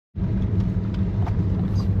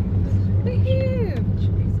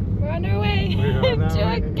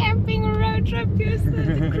Here's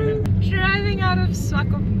the crew driving out of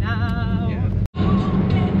Swakopmund now. Yeah.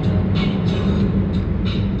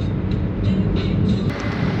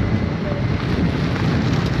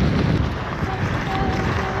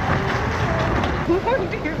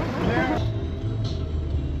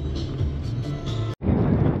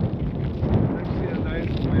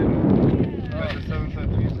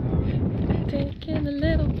 Taking a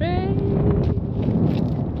little break.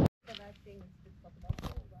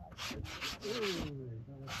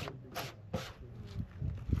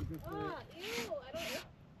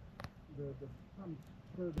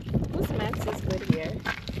 Whose maths is good here?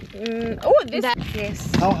 Oh, this.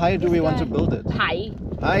 Yes. How high do we want to build it? High.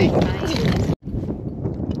 High.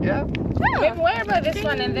 Yeah. Maybe where about this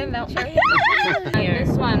one and then that one? Here.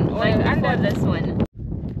 This one or under this one.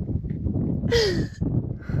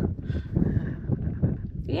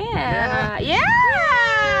 Yeah.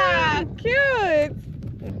 Yeah. Cute.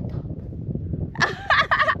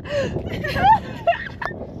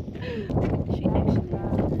 She actually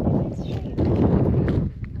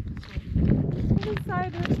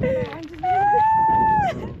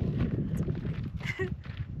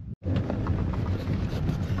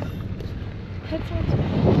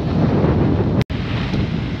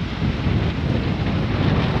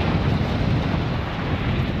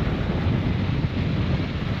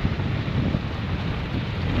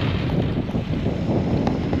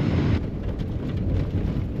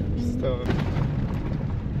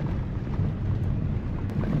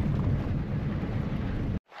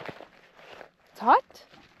It's hot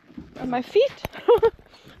on my feet.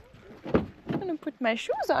 I'm gonna put my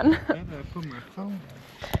shoes on.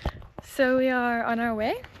 So we are on our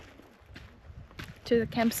way to the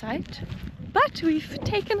campsite, but we've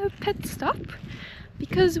taken a pit stop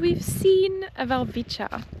because we've seen a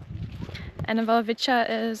welwitschia. And a welwitschia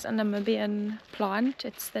is a Namibian plant.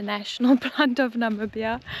 It's the national plant of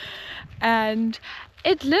Namibia, and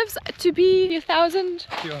it lives to be 1,000.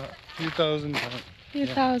 Yeah, 2,000.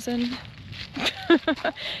 2,000.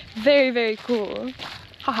 Very, very cool.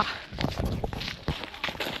 Haha.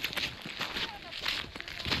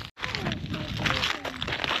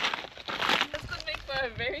 This could make for a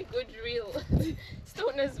very good reel.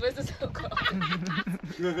 Stoners versus alcohol.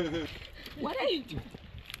 What are you doing?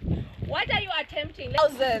 What are you attempting?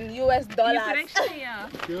 $1,000 US. You could actually, yeah.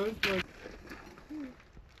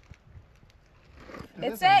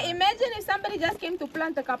 It's imagine if somebody just came to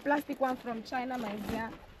plant a plastic one from China, my dear,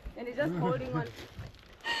 and he's just holding on.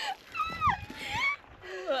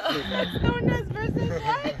 Stoners versus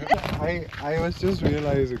what? I was just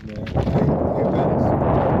realizing that.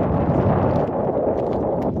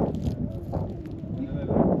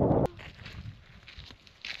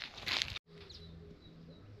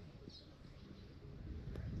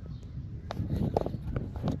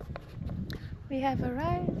 We have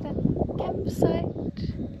arrived at the campsite.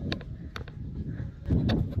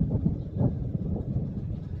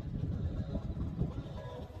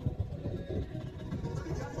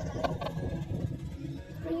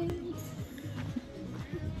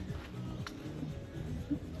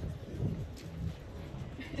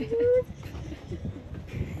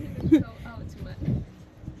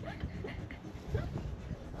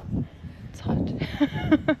 It's hot.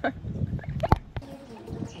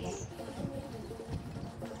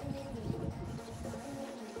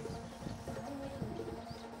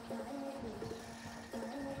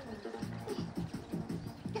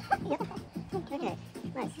 Okay,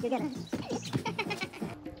 nice, you get it.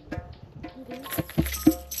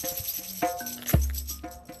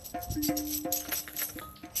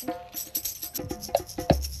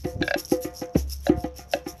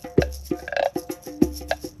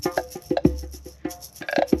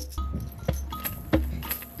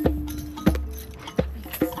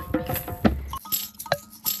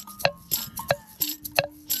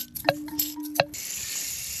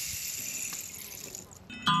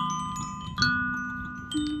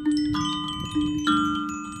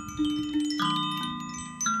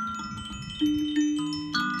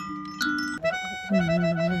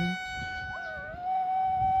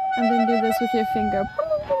 And then do this with your finger.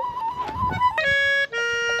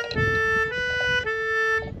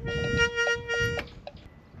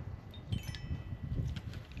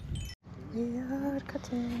 We are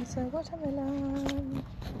cutting the watermelon.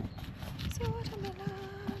 The watermelon.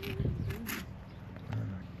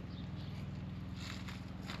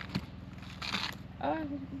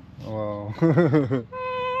 Wow.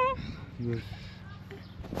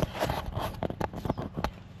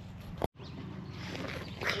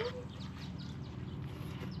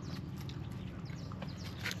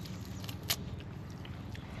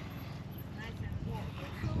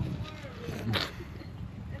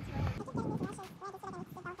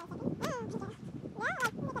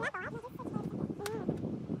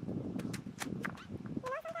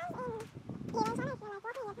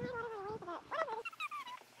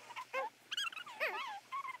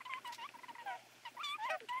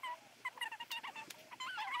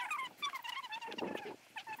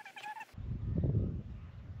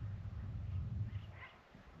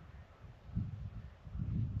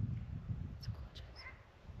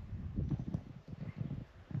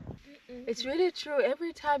 It's really true.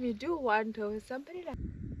 Every time you do one toast, somebody like.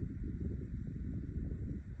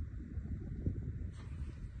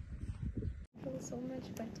 I feel so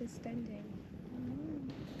much better standing.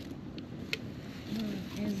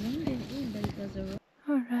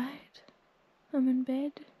 Alright, I'm in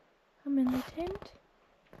bed. I'm in the tent.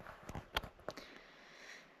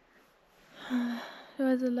 It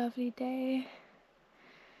was a lovely day.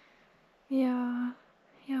 Yeah,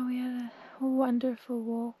 we had a wonderful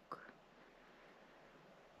walk.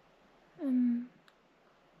 Had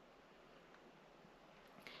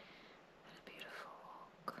a beautiful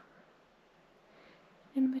walk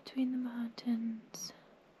in between the mountains.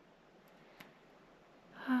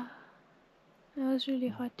 It was really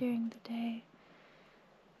hot during the day,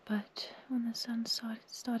 but when the sun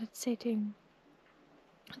started setting,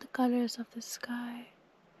 the colors of the sky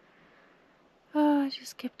it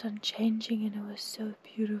just kept on changing, and it was so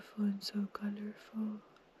beautiful and so colorful.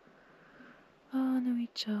 And then we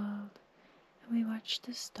chilled and we watched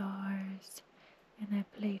the stars, and I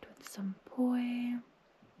played with some poi. It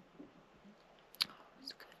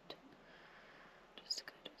was good. It was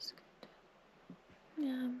good. It was good.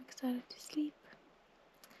 Yeah, I'm excited to sleep.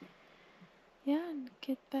 Yeah, and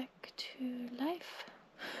get back to life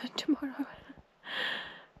tomorrow.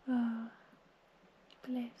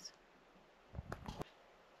 Bless.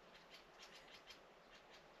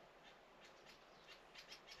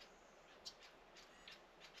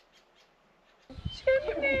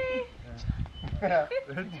 Chimney! Yeah,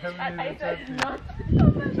 I said not.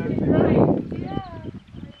 Right, yeah.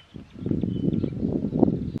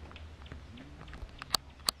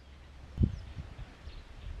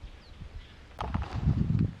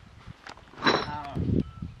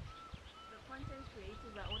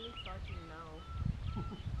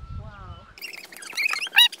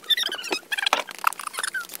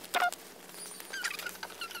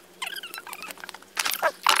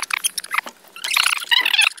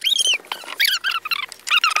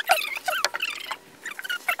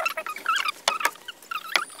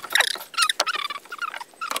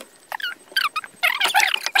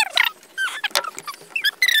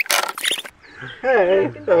 Hey!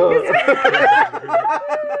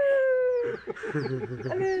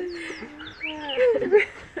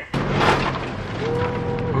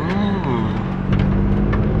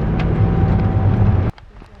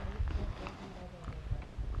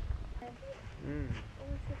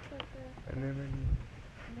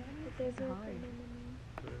 There's a